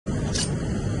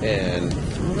and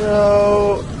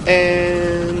throw,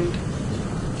 and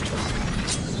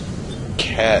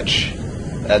catch.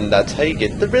 And that's how you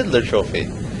get the Riddler trophy.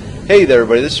 Hey there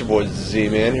everybody, this is your boy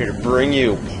Z-Man here to bring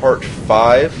you part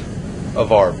 5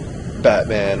 of our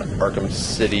Batman Arkham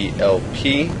City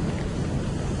LP.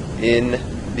 In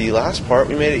the last part,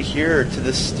 we made it here to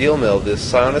the steel mill, the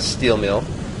Sionis steel mill.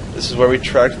 This is where we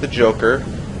tracked the Joker,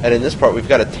 and in this part we've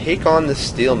got to take on the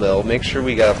steel mill, make sure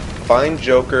we got to find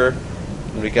Joker,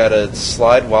 and we got to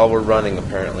slide while we're running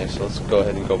apparently. So let's go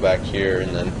ahead and go back here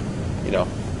and then, you know,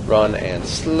 run and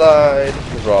slide,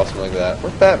 because we're awesome like that.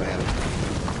 We're Batman.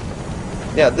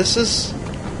 Yeah, this is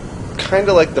kind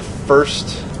of like the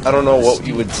first, I don't know what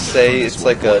you would say, it's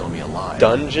like a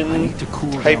dungeon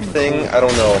type thing, I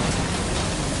don't know.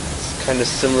 It's kind of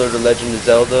similar to Legend of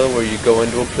Zelda, where you go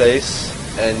into a place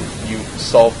and you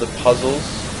solve the puzzles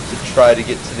to try to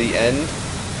get to the end,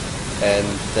 and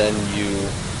then you,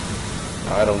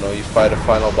 I don't know, you fight a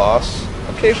final boss.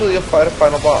 Occasionally you'll fight a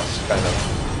final boss, kind of.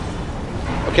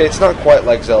 Okay, it's not quite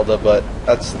like Zelda, but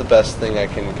that's the best thing I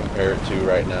can compare it to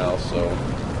right now, so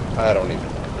I don't even know.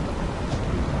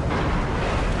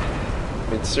 I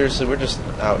mean, seriously, we're just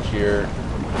out here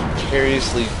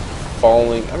precariously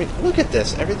falling. I mean, look at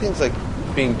this. Everything's like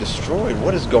being destroyed.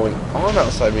 What is going on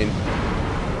outside? I mean,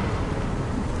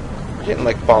 we're getting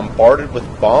like bombarded with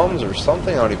bombs or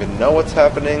something. I don't even know what's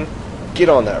happening. Get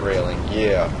on that railing.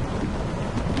 Yeah.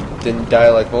 Didn't die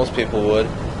like most people would.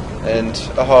 And,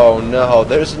 oh no,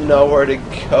 there's nowhere to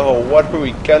go. What are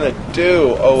we gonna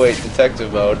do? Oh wait,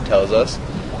 detective mode tells us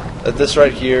that this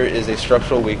right here is a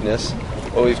structural weakness.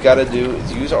 What we've got to do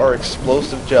is use our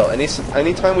explosive gel.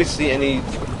 Anytime we see any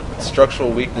structural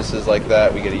weaknesses like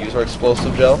that, we got to use our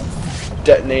explosive gel,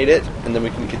 detonate it, and then we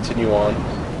can continue on.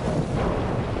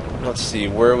 Let's see,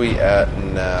 where are we at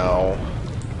now?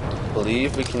 I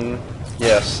believe we can,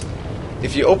 yes.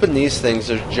 If you open these things,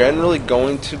 there's generally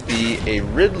going to be a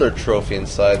Riddler trophy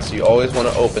inside, so you always want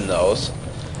to open those.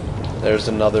 There's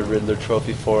another Riddler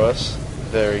trophy for us.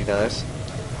 Very nice.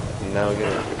 And now we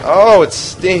get, oh, it's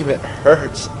steam. It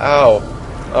hurts. Ow.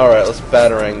 Alright, let's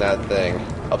batarang that thing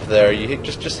up there. You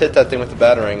just hit that thing with the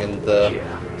batarang and the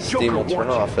steam will turn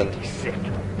off. And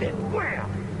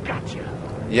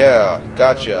yeah,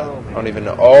 gotcha. I don't even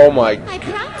know. Oh my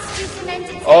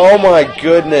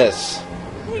goodness.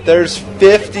 There's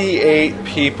 58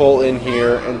 people in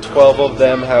here, and 12 of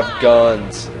them have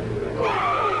guns.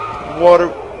 What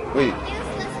are... wait.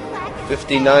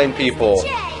 59 people.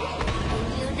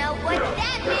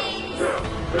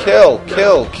 Kill,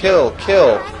 kill, kill,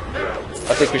 kill.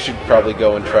 I think we should probably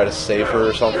go and try to save her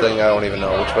or something. I don't even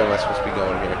know. Which way am I supposed to be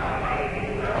going here?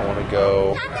 I want to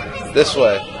go this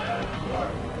way.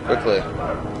 Quickly.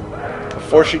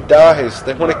 Before she dies.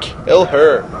 They want to kill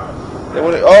her. They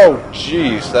want to, oh,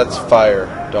 jeez, that's fire.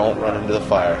 Don't run into the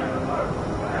fire.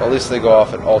 Well, at least they go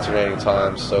off at alternating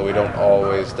times, so we don't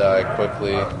always die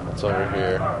quickly. What's over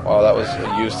here? Wow, that was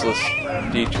a useless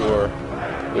detour.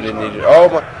 We didn't need it. Oh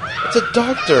my, it's a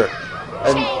doctor!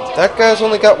 And that guy's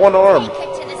only got one arm.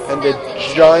 And a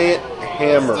giant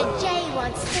hammer.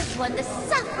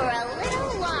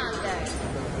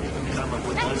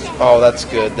 Oh, that's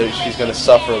good. She's going to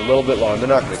suffer a little bit longer. They're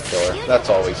not going to kill her. That's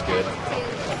always good.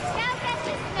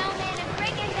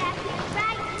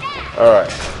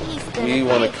 Alright, we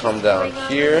want to come down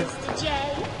here.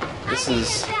 This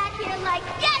is...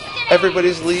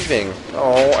 everybody's leaving.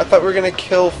 Oh, I thought we were going to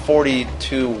kill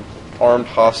 42 armed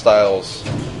hostiles.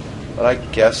 But I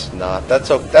guess not. That's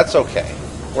okay.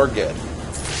 We're good.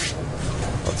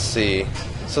 Let's see.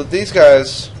 So these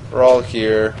guys are all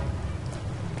here.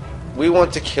 We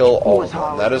want to kill all of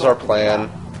them. That is our plan.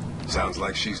 Sounds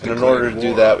like she's and in order to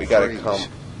do that, we got to come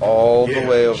all the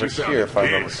way over here, if I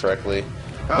remember correctly.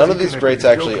 None of these grates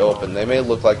actually open. They may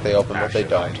look like they open, but they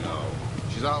don't.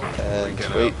 And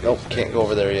wait, nope, can't go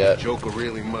over there yet.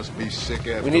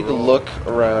 We need to look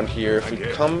around here. If we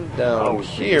come down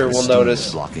here, we'll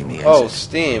notice, oh,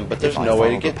 steam, but there's no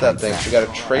way to get that thing. So we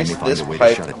got to trace this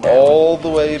pipe all the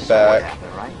way back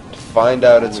to find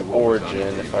out its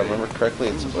origin. If I remember correctly,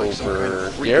 it's over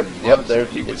here. Yep, there,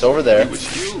 it's over there. We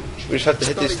just have to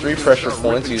hit these 3 pressure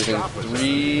points using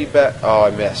 3 oh,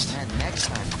 I missed.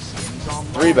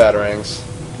 3 batarangs.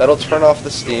 That'll turn off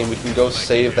the steam. We can go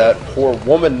save that poor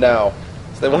woman now.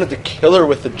 So they wanted to kill her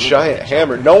with a giant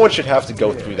hammer. No one should have to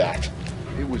go through that.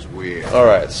 It was weird.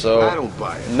 Alright, so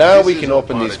now we can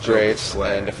open these grates,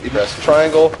 and if we press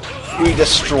triangle, we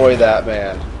destroy that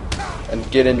man. And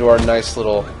get into our nice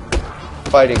little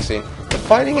fighting scene. The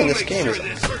fighting in this game is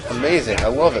amazing. I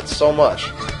love it so much.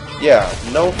 Yeah,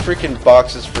 no freaking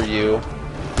boxes for you.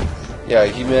 Yeah,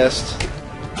 he missed.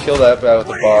 Kill that guy with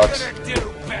the box.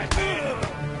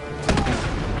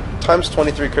 times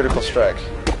 23 critical strike.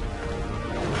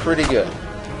 Pretty good.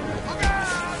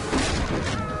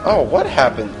 Oh, what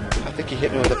happened? I think he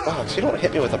hit me with a box. You don't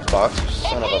hit me with a box, you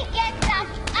son of a...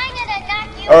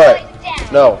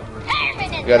 Alright, no.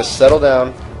 You gotta settle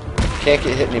down. Can't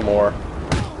get hit anymore.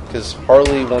 Because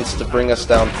Harley wants to bring us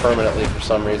down permanently for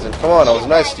some reason. Come on, I was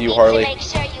nice to you, Harley.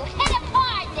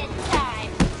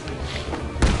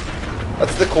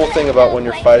 That's the cool thing about when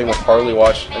you're fighting with Harley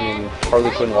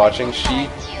Quinn watching. She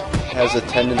has a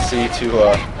tendency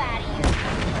to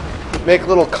make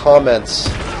little comments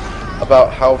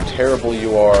about how terrible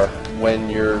you are when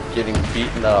you're getting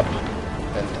beaten up.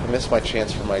 And I missed my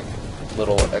chance for my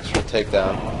little extra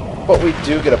takedown. But we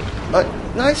do get a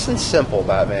nice and simple,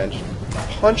 Batman. Just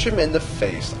punch him in the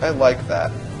face. I like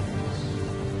that.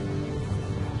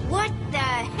 What the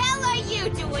hell are you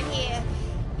doing here?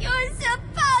 You're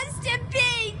supposed to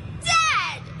be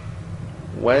dead!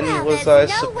 When Well, was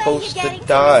there's I no way supposed you're to getting to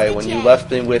die? Mr. When you J.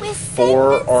 left me with We're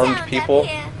 4 safe and armed sound people? up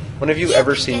here. When have you You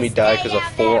ever can seen me just die stay because of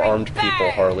out there 4 and armed people,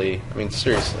 burn. Harley? I mean,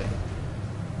 seriously.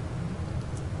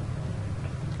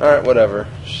 Alright, whatever.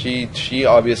 She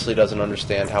obviously doesn't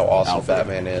understand how awesome Alfred,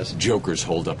 Batman is. Joker's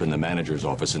holed up in the manager's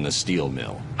office in the steel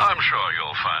mill. I'm sure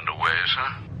you'll find a way,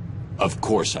 sir. Of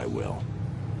course I will.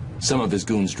 Some of his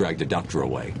goons dragged a doctor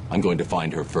away. I'm going to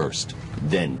find her first,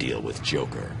 then deal with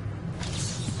Joker.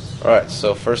 Alright,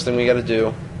 so first thing we gotta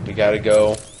do, we gotta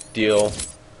go deal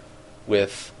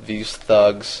with these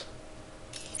thugs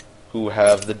who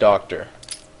have the doctor.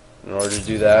 In order to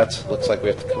do that, looks like we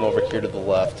have to come over here to the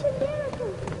left.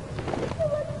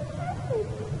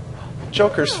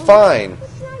 Joker's fine!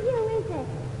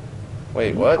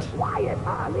 Wait, what?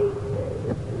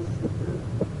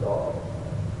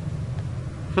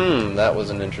 That was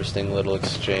an interesting little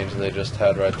exchange they just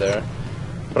had right there.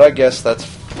 But I guess that's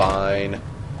fine.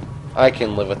 I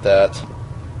can live with that.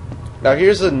 Now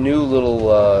here's a new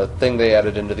little thing they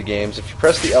added into the games. If you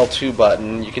press the L2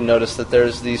 button, you can notice that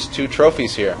there's these 2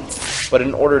 trophies here. But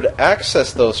in order to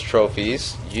access those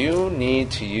trophies, you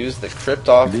need to use the crypt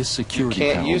off. This security You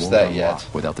can't panel use won't that unlock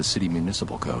yet. without the city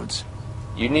municipal codes.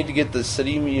 You need to get the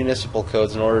city municipal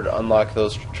codes in order to unlock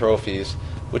those trophies,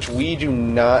 which we do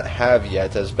not have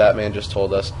yet, as Batman just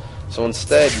told us. So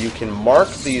instead, you can mark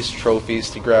these trophies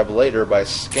to grab later by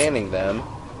scanning them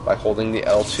by holding the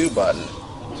L2 button.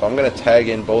 So I'm going to tag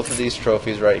in both of these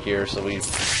trophies right here so we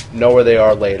know where they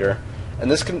are later.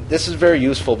 And this is very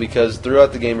useful because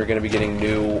throughout the game you're going to be getting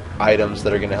new items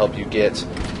that are going to help you get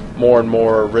more and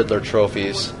more Riddler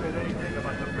trophies.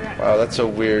 Wow, that's so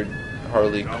weird.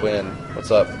 Harley Quinn. What's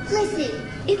up? Listen,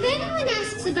 if anyone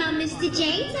asks about Mr.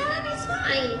 J, tell him it's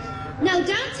fine. No,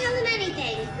 don't tell him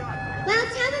anything. Well,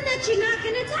 tell him that you're not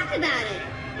going to talk about it.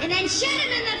 And then shoot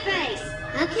him in the face,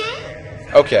 okay?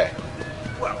 Okay.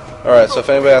 Alright, so if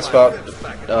anybody asks about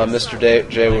Mr.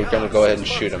 J, we're going to go ahead and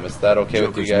shoot him. Is that okay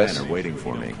with you Joker's guys? men are waiting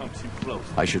for me.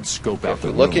 I should scope out If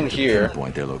the we look room in to here,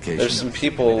 pinpoint their location. there's some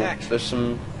people,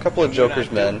 couple of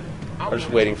Joker's men are just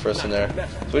waiting for us in there.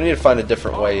 So we need to find a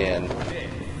different way in.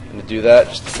 And to do that,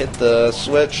 just hit the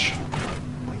switch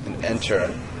and enter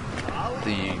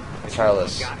the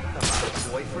palace.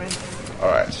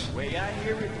 Alright.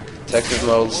 Detective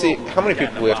mode. Let's see how many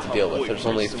people we have to deal with. There's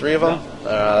only 3 of them?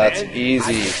 That's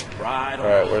easy.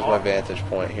 Alright, where's my vantage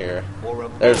point here?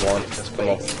 There's one. Let's come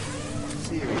on.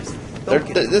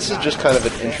 This is just kind of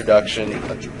an introduction,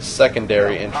 a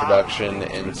secondary introduction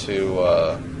into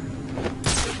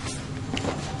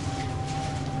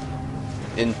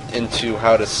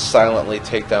how to silently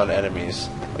take down enemies.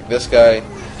 Like this guy,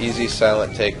 easy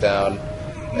silent takedown,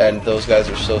 and those guys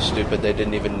are so stupid they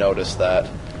didn't even notice that.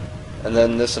 And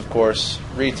then this, of course,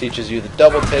 reteaches you the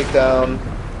double takedown.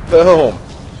 Boom!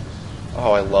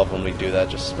 Oh, I love when we do that.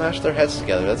 Just smash their heads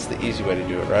together. That's the easy way to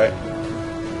do it, right?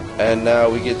 And now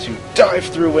we get to dive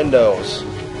through windows.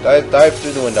 Dive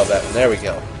through the window, Batman. There we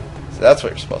go. So that's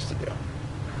what you're supposed to do.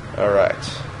 Alright.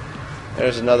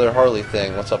 There's another Harley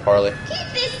thing. What's up, Harley?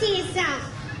 Keep this to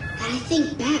yourself. I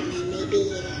think Batman may be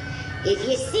here. If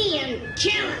you see him,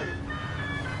 kill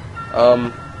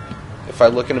him. If I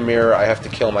look in a mirror, I have to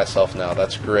kill myself now.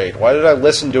 That's great. Why did I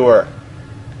listen to her?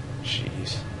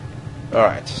 Jeez.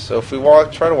 Alright, so if we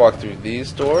try to walk through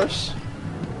these doors,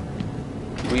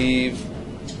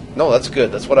 no, that's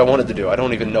good. That's what I wanted to do. I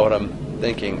don't even know what I'm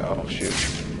thinking. Oh, shoot.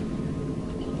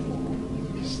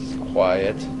 Just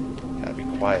quiet. Gotta be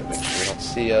quiet. Make sure they don't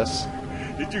see us.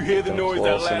 Did you hear the Come noise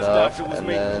close that last enough, doctor was and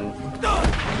making?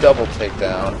 then double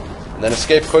takedown. And then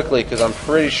escape quickly, because I'm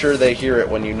pretty sure they hear it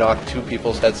when you knock 2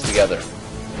 people's heads together.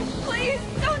 Please,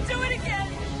 don't do it again.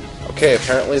 Okay,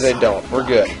 apparently they don't. We're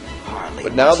good.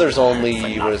 But now there's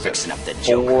only, what is it,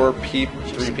 4 people,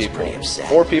 3 people,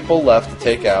 4 people left to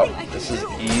take out. This is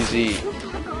easy.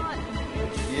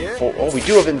 Oh, we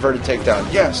do have inverted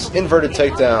takedown. Yes, inverted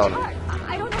takedown.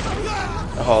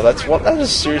 Oh, that is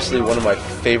seriously one of my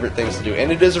favorite things to do,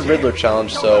 and it is a Riddler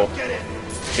challenge. So,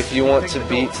 if you want to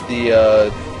beat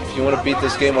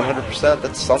this game 100%,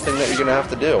 that's something that you're gonna have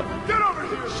to do.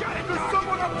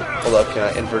 Hold up, can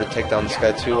I inverted takedown this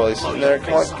guy too while he's sitting there?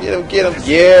 Come on, get him,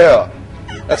 yeah!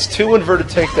 That's 2 inverted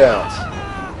takedowns.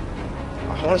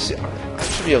 I want to see. I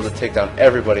should be able to take down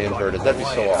everybody inverted. That'd be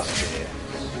so awesome.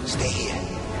 Stay here.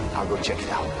 I'll go check it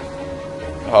out.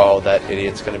 Oh, that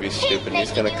idiot's gonna be stupid.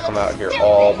 He's gonna come out here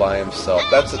all by himself.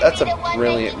 That's a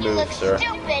brilliant move, sir.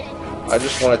 I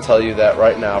just want to tell you that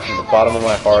right now, from the bottom of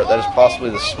my heart, that is possibly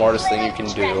the smartest thing you can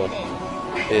do.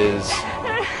 Is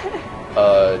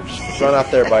just run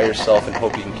out there by yourself and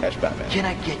hope you can catch Batman. Can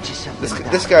I get you something?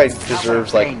 This guy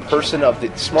deserves like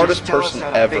smartest person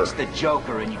ever. Fix the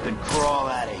Joker and you can crawl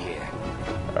out of here.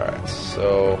 All right,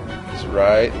 so he's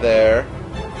right there.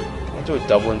 I'll do a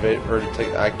double inverted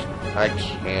take. I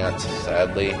can't,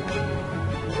 sadly.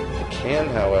 I can,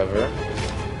 however,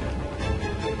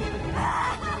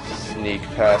 sneak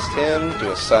past him,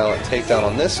 do a silent takedown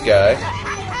on this guy.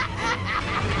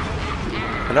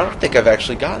 And I don't think I've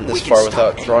actually gotten this far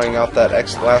without drawing out that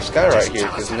last guy right here,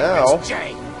 because now...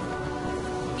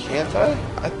 Can't I?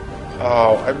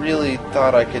 Oh, I really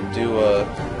thought I could do a...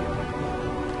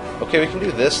 Okay, we can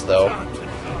do this, though.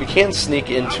 We can sneak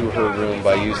into her room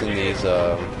by using these,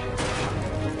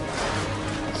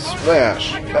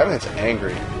 Smash! Batman's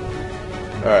angry.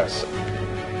 Alright, so...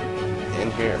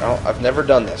 In here. No, I've never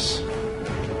done this.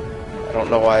 I don't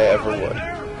know why I ever would.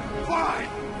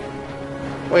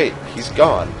 Wait, he's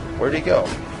gone. Where'd he go?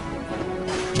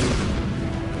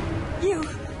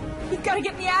 You've got to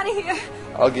get me out of here.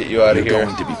 I'll get you out of here. You're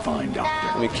going to be fine,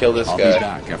 Doctor. Let me kill this I'll guy. be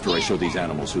back after I show these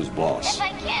animals who's boss.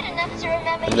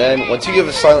 And then, once you give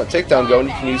a silent takedown going,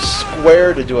 you can use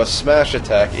square to do a smash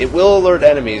attack. It will alert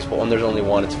enemies, but when there's only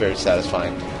one, it's very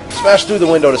satisfying. Smash through the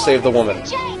window to save the woman.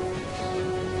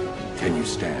 Can you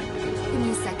stand? Give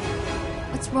me a second.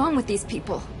 What's wrong with these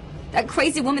people? That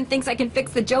crazy woman thinks I can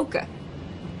fix the Joker.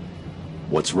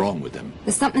 What's wrong with him?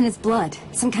 There's something in his blood.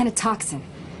 Some kind of toxin.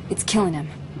 It's killing him.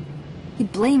 He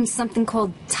blames something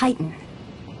called Titan.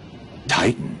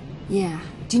 Titan? Yeah.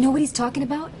 Do you know what he's talking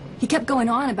about? He kept going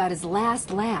on about his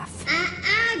last laugh.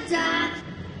 Doc.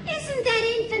 Isn't that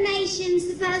information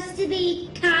supposed to be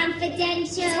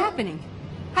confidential? What's happening?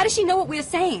 How does she know what we're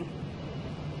saying?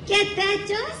 Get that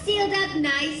door sealed up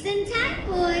nice and tight,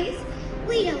 boys.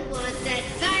 We don't want that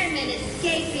fireman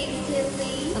escaping, do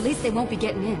we? At least they won't be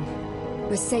getting in.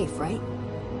 We're safe, right?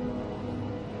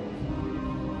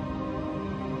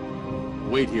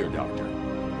 Wait here, Doctor.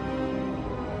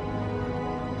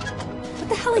 What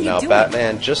the hell are you Now doing?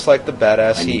 Batman, just like the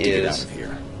badass I need he to get out is, of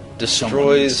here. destroys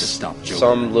Someone needs to stop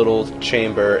some little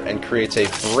chamber and creates a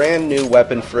brand new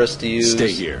weapon for us to use.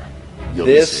 Stay here. You'll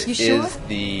be This safe. You is sure?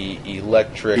 the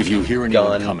electric If you hear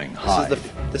anyone gun. coming, hide.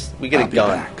 We get I'll a be gun.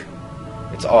 back.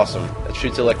 It's awesome. It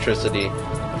shoots electricity.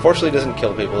 Unfortunately, it doesn't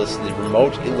kill people. This is the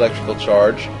remote electrical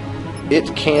charge.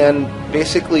 It can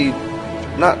basically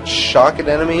not shock an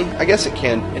enemy. I guess it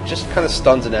can. It just kind of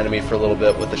stuns an enemy for a little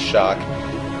bit with a shock.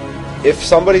 If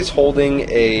somebody's holding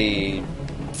a...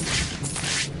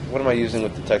 What am I using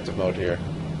with detective mode here?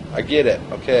 I get it.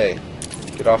 Okay.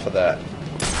 Get off of that.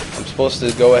 I'm supposed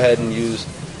to go ahead and use...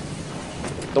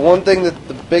 The one thing that...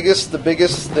 The biggest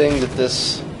thing that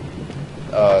this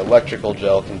electrical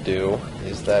gel can do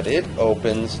is that it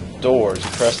opens doors.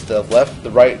 You press the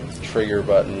right trigger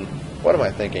button. What am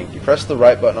I thinking? You press the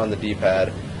right button on the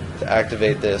D-pad to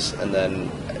activate this, and then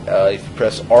if you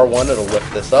press R1, it'll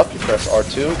lift this up. You press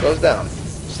R2, it goes down.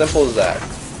 Simple as that.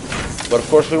 But of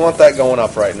course, we want that going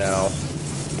up right now.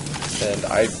 And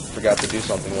I forgot to do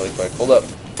something really quick. Hold up.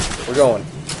 We're going.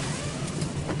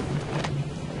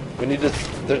 We need to...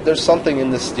 There's something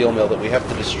in this steel mill that we have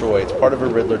to destroy. It's part of a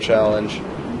Riddler challenge.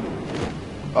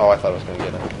 Oh, I thought I was going to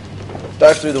get it.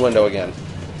 Dive through the window again.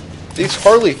 These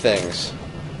Harley things.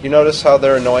 You notice how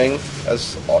they're annoying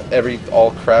as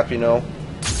all crap, you know?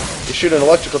 You shoot an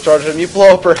electrical charge at them, you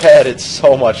blow up her head. It's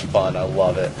so much fun. I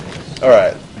love it.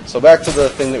 Alright, so back to the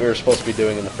thing that we were supposed to be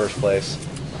doing in the first place.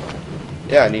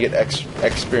 Yeah, and you get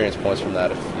experience points from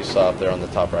that if you saw up there on the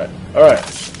top right. Alright,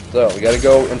 so we gotta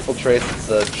go infiltrate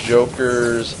the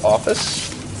Joker's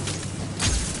office.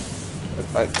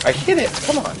 I hit it!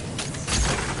 Come on!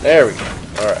 There we go.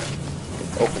 Alright.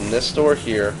 Open this door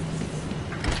here.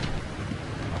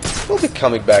 We'll be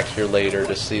coming back here later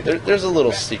to see. There's a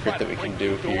little secret that we can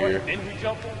do here.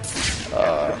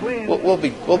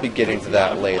 We'll be getting to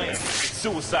that later.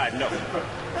 Suicide note.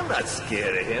 I'm not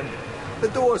scared of him. The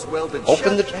door's welded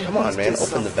Open the. shut, and Come on, he's man. just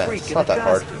Open some the vent. freak It's in not a that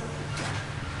hard. costume.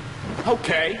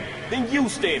 Okay, then you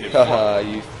stand in Haha, front.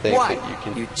 you think What? that you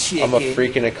can. You chick, I'm a eh?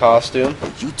 freak in a costume.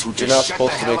 You two You're just not shut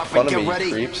supposed the to hell make up fun and of me, get ready.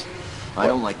 you creeps. I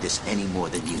don't like this any more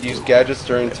than you Use do. gadgets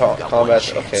during Got combat.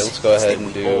 one Okay, chance. let's go ahead and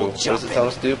Instead, we do. all What does jump it in tell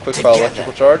us to do? Quick fire together.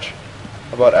 electrical charge?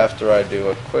 How about after I do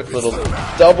a quick little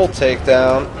double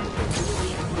takedown?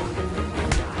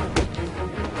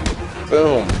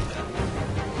 Boom.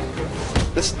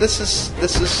 This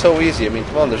is so easy. I mean,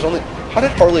 come on. There's only. How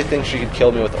did Harley think she could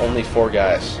kill me with only 4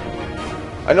 guys?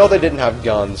 I know they didn't have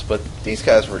guns, but these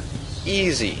guys were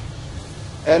easy.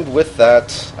 And with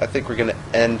that, I think we're going to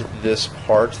end this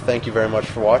part. Thank you very much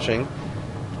for watching.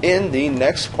 In the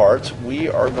next part, we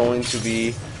are going to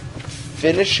be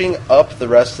finishing up the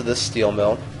rest of this steel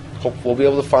mill. Hope we'll be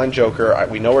able to find Joker.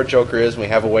 We know where Joker is, and we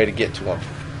have a way to get to him.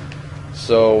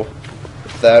 So,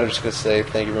 with that, I'm just going to say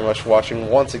thank you very much for watching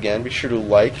once again. Be sure to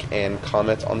like and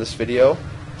comment on this video.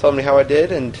 Tell me how I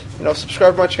did, and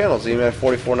subscribe to my channel,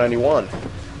 Z-Man4491.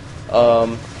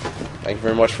 Thank you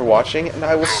very much for watching, and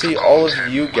I will see all of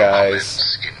you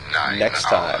guys next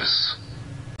time.